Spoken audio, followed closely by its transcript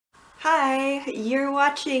Hi, you're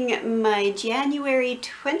watching my January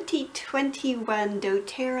 2021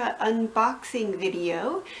 doTERRA unboxing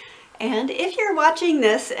video. And if you're watching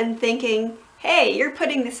this and thinking, hey, you're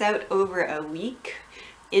putting this out over a week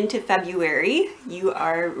into February, you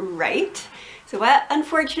are right. So what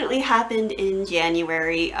unfortunately happened in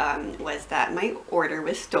January was that my order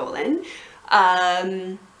was stolen.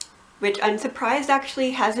 Which I'm surprised actually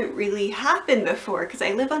hasn't really happened before because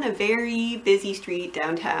I live on a very busy street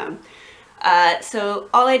downtown. So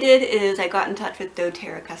all I did is I got in touch with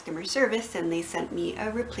doTERRA customer service and they sent me a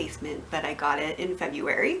replacement, but I got it in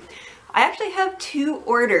February. I actually have two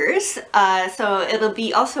orders, so it'll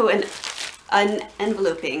be also an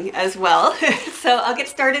enveloping as well. So I'll get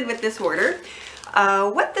started with this order.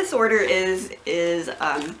 What this order is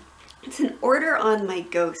it's an order on my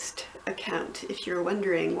Ghost account. If you're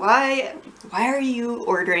wondering why are you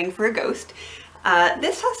ordering for a Ghost,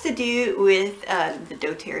 this has to do with the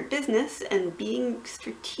doTERRA business and being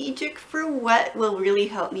strategic for what will really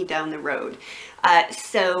help me down the road.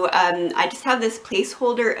 So I just have this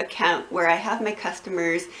placeholder account where I have my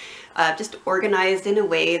customers just organized in a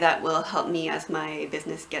way that will help me as my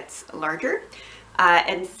business gets larger.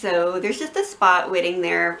 And so there's just a spot waiting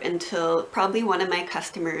there until probably one of my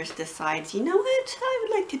customers decides, you know what, I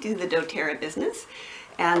would like to do the doTERRA business.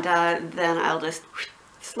 And then I'll just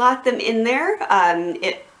slot them in there.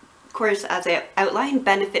 It, of course, as I outlined,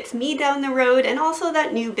 benefits me down the road, and also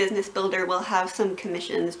that new business builder will have some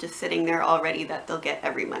commissions just sitting there already that they'll get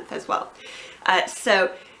every month as well.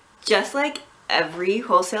 So just like every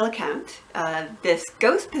wholesale account, this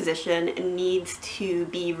Ghost position needs to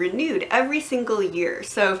be renewed every single year.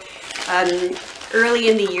 So early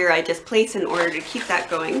in the year, I just place an order to keep that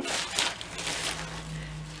going.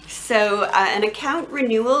 So an account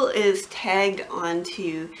renewal is tagged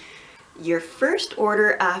onto your first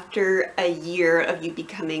order after a year of you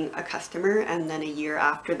becoming a customer, and then a year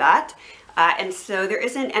after that. And so there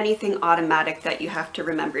isn't anything automatic that you have to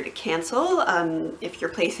remember to cancel. If you're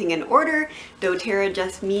placing an order, doTERRA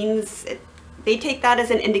just means they take that as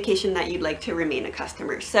an indication that you'd like to remain a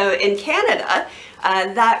customer. So in Canada,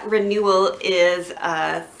 that renewal is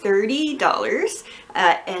 $30,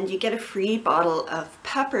 and you get a free bottle of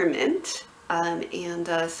peppermint.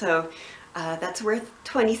 So that's worth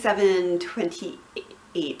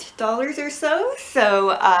 $28 or so.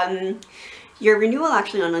 So your renewal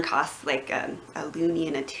actually only costs like a loonie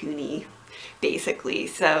and a toonie, basically.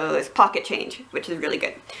 So it's pocket change, which is really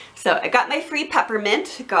good. So I got my free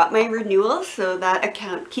peppermint, got my renewal, so that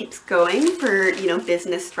account keeps going for, you know,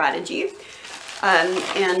 business strategy.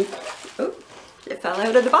 And oh, it fell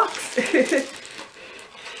out of the box.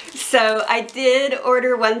 So I did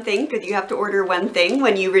order one thing, because you have to order one thing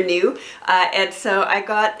when you renew. And so I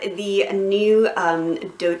got the new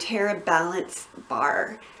doTERRA Balance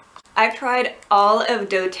Bar. I've tried all of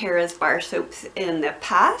doTERRA's bar soaps in the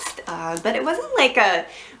past, but it wasn't like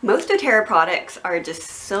most doTERRA products are just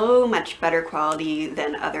so much better quality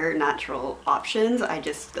than other natural options. I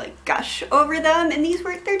just like gush over them, and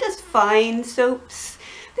they're just fine soaps.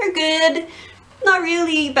 They're good. Not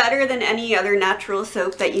really better than any other natural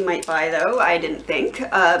soap that you might buy though, I didn't think,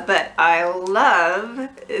 but I love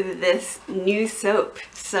this new soap.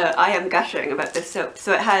 So I am gushing about this soap.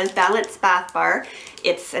 So it has Balanced Bath Bar.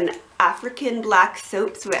 It's an African black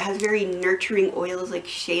soap, so it has very nurturing oils like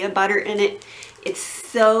shea butter in it. It's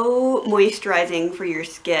so moisturizing for your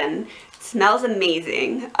skin. It smells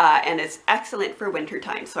amazing, and it's excellent for winter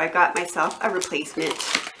time. So I got myself a replacement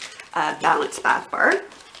Balanced Bath Bar.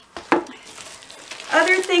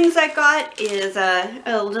 Other things I got is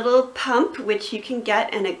a little pump, which you can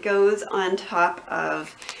get, and it goes on top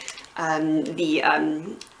of the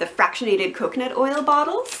fractionated coconut oil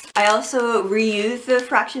bottles. I also reuse the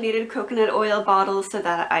fractionated coconut oil bottles so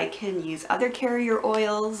that I can use other carrier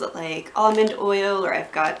oils like almond oil, or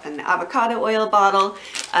I've got an avocado oil bottle.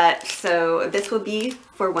 So this will be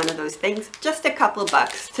for one of those things. Just a couple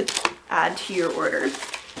bucks to add to your order.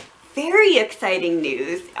 Very exciting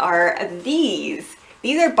news are these.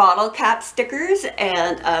 These are bottle cap stickers,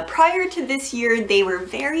 and prior to this year they were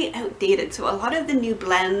very outdated. So a lot of the new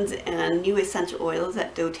blends and new essential oils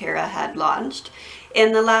that doTERRA had launched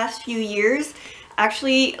in the last few years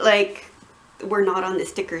actually were not on the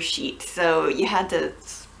sticker sheet. So you had to,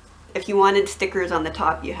 if you wanted stickers on the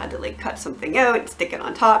top, you had to like cut something out and stick it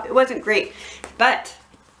on top. It wasn't great, but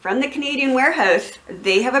from the Canadian warehouse,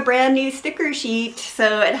 they have a brand new sticker sheet.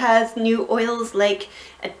 So it has new oils like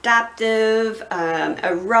Adaptive,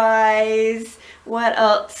 Arise, what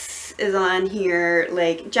else is on here?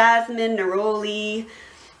 Like jasmine, neroli,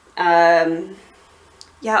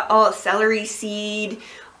 yeah, all celery seed,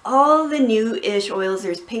 all the new-ish oils.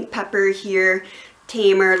 There's pink pepper here,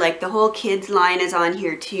 tamer, like the whole kids line is on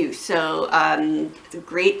here too. So it's a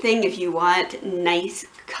great thing if you want nice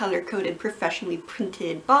color-coded, professionally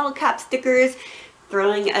printed bottle cap stickers.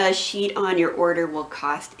 Throwing a sheet on your order will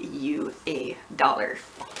cost you $1.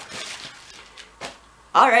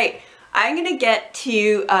 All right, I'm gonna get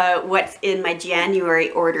to what's in my January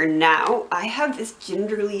order now. I have this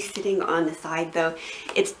gingerly sitting on the side though.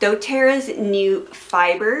 It's doTERRA's new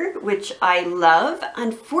fiber, which I love.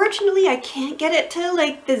 Unfortunately, I can't get it to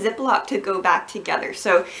like the Ziploc to go back together.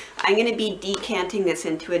 So I'm gonna be decanting this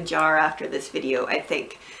into a jar after this video, I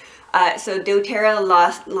think. So doTERRA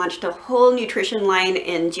launched a whole nutrition line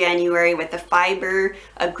in January with the fiber,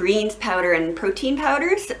 a greens powder, and protein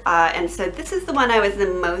powders. And so this is the one I was the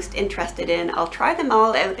most interested in. I'll try them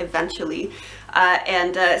all out eventually.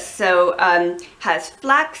 Has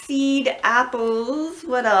flaxseed, apples,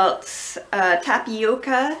 what else?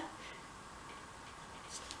 Tapioca.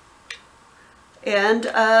 And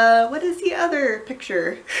what is the other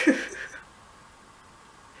picture?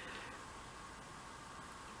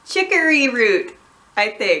 Chicory root, I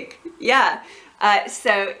think. Yeah.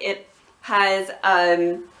 So it has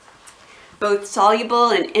both soluble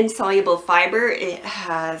and insoluble fiber. It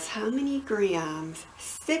has how many grams?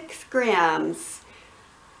 6 grams.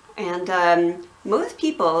 And most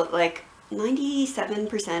people, like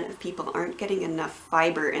 97% of people, aren't getting enough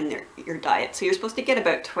fiber in your diet. So you're supposed to get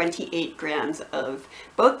about 28 grams of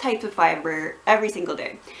both types of fiber every single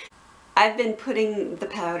day. I've been putting the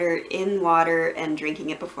powder in water and drinking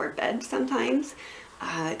it before bed sometimes,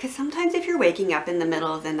 because sometimes if you're waking up in the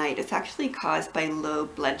middle of the night, it's actually caused by low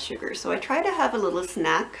blood sugar. So I try to have a little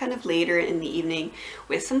snack kind of later in the evening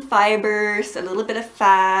with some fibers, a little bit of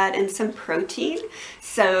fat, and some protein.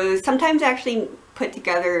 So sometimes I actually put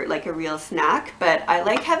together like a real snack, but I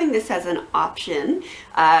like having this as an option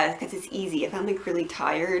because it's easy. If I'm like really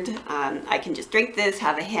tired, I can just drink this,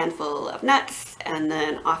 have a handful of nuts, and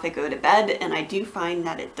then off I go to bed. And I do find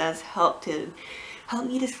that it does help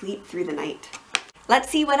me to sleep through the night. Let's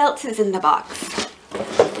see what else is in the box.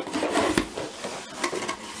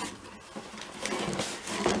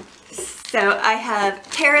 So I have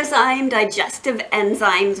TerraZyme digestive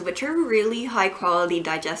enzymes, which are really high quality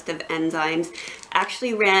digestive enzymes.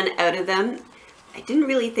 Actually ran out of them. I didn't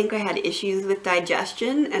really think I had issues with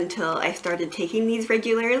digestion until I started taking these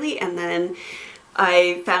regularly, and then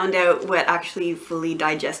I found out what actually fully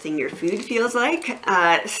digesting your food feels like.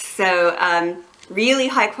 Really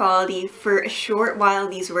high quality. For a short while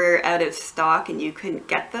these were out of stock and you couldn't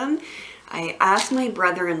get them. I asked my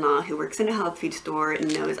brother-in-law, who works in a health food store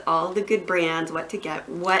and knows all the good brands, what to get,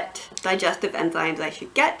 what digestive enzymes I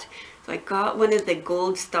should get. So I got one of the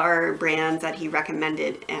Gold Star brands that he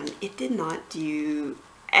recommended, and it did not do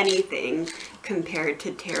anything compared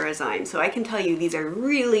to TerraZyme. So I can tell you these are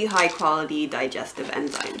really high quality digestive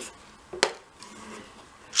enzymes.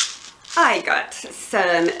 I got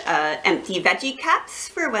some empty veggie caps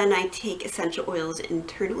for when I take essential oils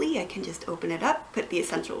internally. I can just open it up, put the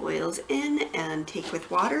essential oils in, and take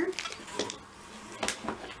with water.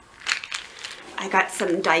 I got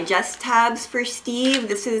some digest tabs for Steve.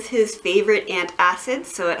 This is his favorite antacid,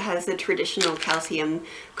 so it has the traditional calcium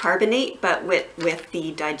carbonate, but with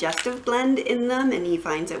the digestive blend in them, and he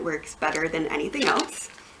finds it works better than anything else.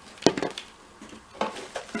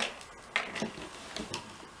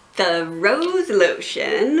 The rose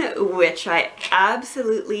lotion, which I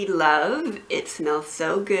absolutely love. It smells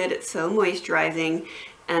so good, it's so moisturizing,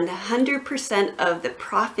 and 100% of the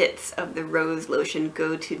profits of the rose lotion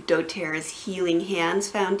go to doTERRA's Healing Hands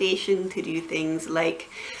Foundation to do things like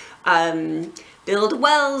build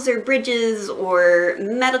wells or bridges or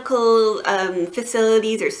medical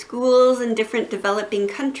facilities or schools in different developing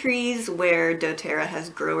countries where doTERRA has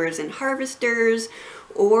growers and harvesters.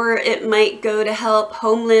 Or it might go to help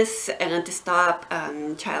homeless and to stop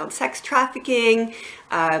child sex trafficking.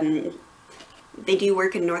 They do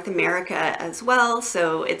work in North America as well,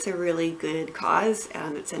 so it's a really good cause,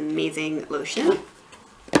 and it's an amazing lotion.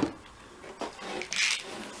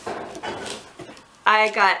 I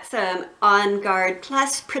got some On Guard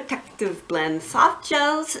Plus Protective Blend soft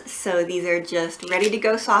gels. So these are just ready to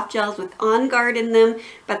go soft gels with On Guard in them,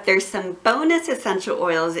 but there's some bonus essential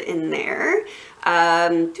oils in there,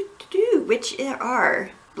 which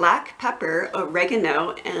are black pepper,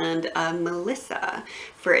 oregano, and melissa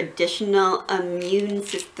for additional immune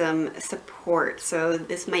system support. So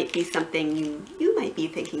this might be something you might be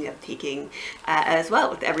thinking of taking as well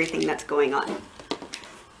with everything that's going on.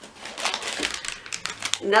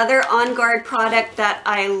 Another On Guard product that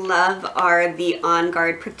I love are the On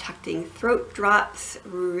Guard Protecting Throat Drops.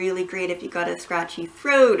 Really great if you got a scratchy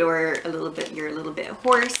throat or you're a little bit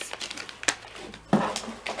hoarse.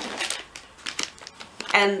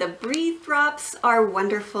 And the Breathe Drops are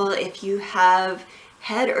wonderful if you have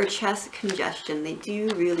head or chest congestion. They do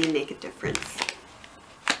really make a difference.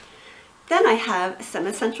 Then I have some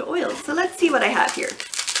essential oils. So let's see what I have here.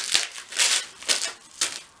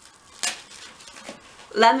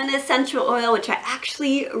 Lemon essential oil, which I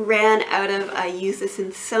actually ran out of. I use this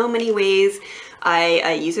in so many ways.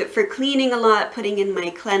 I use it for cleaning a lot, putting in my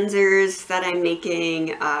cleansers that I'm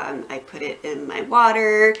making. I put it in my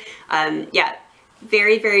water. Yeah,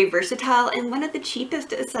 very, very versatile and one of the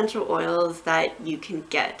cheapest essential oils that you can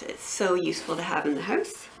get. It's so useful to have in the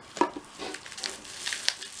house.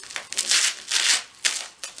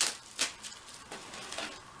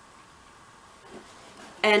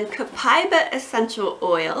 And Copaiba essential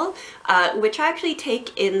oil, which I actually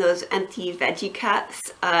take in those empty veggie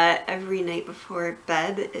caps every night before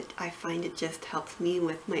bed. I find it just helps me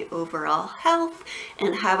with my overall health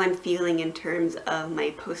and how I'm feeling in terms of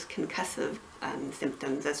my post-concussive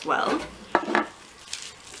symptoms as well.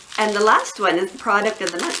 And the last one is the product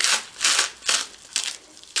of the month,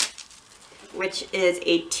 which is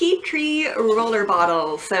a tea tree roller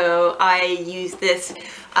bottle. So I use this,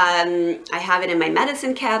 I have it in my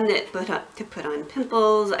medicine cabinet to put on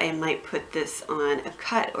pimples. I might put this on a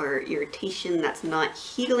cut or irritation that's not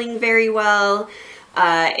healing very well.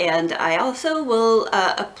 And I also will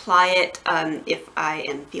apply it if I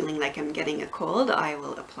am feeling like I'm getting a cold. I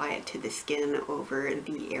will apply it to the skin over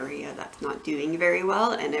the area that's not doing very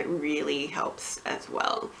well, and it really helps as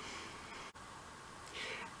well.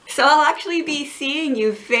 So I'll actually be seeing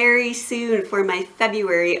you very soon for my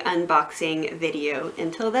February unboxing video.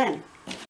 Until then.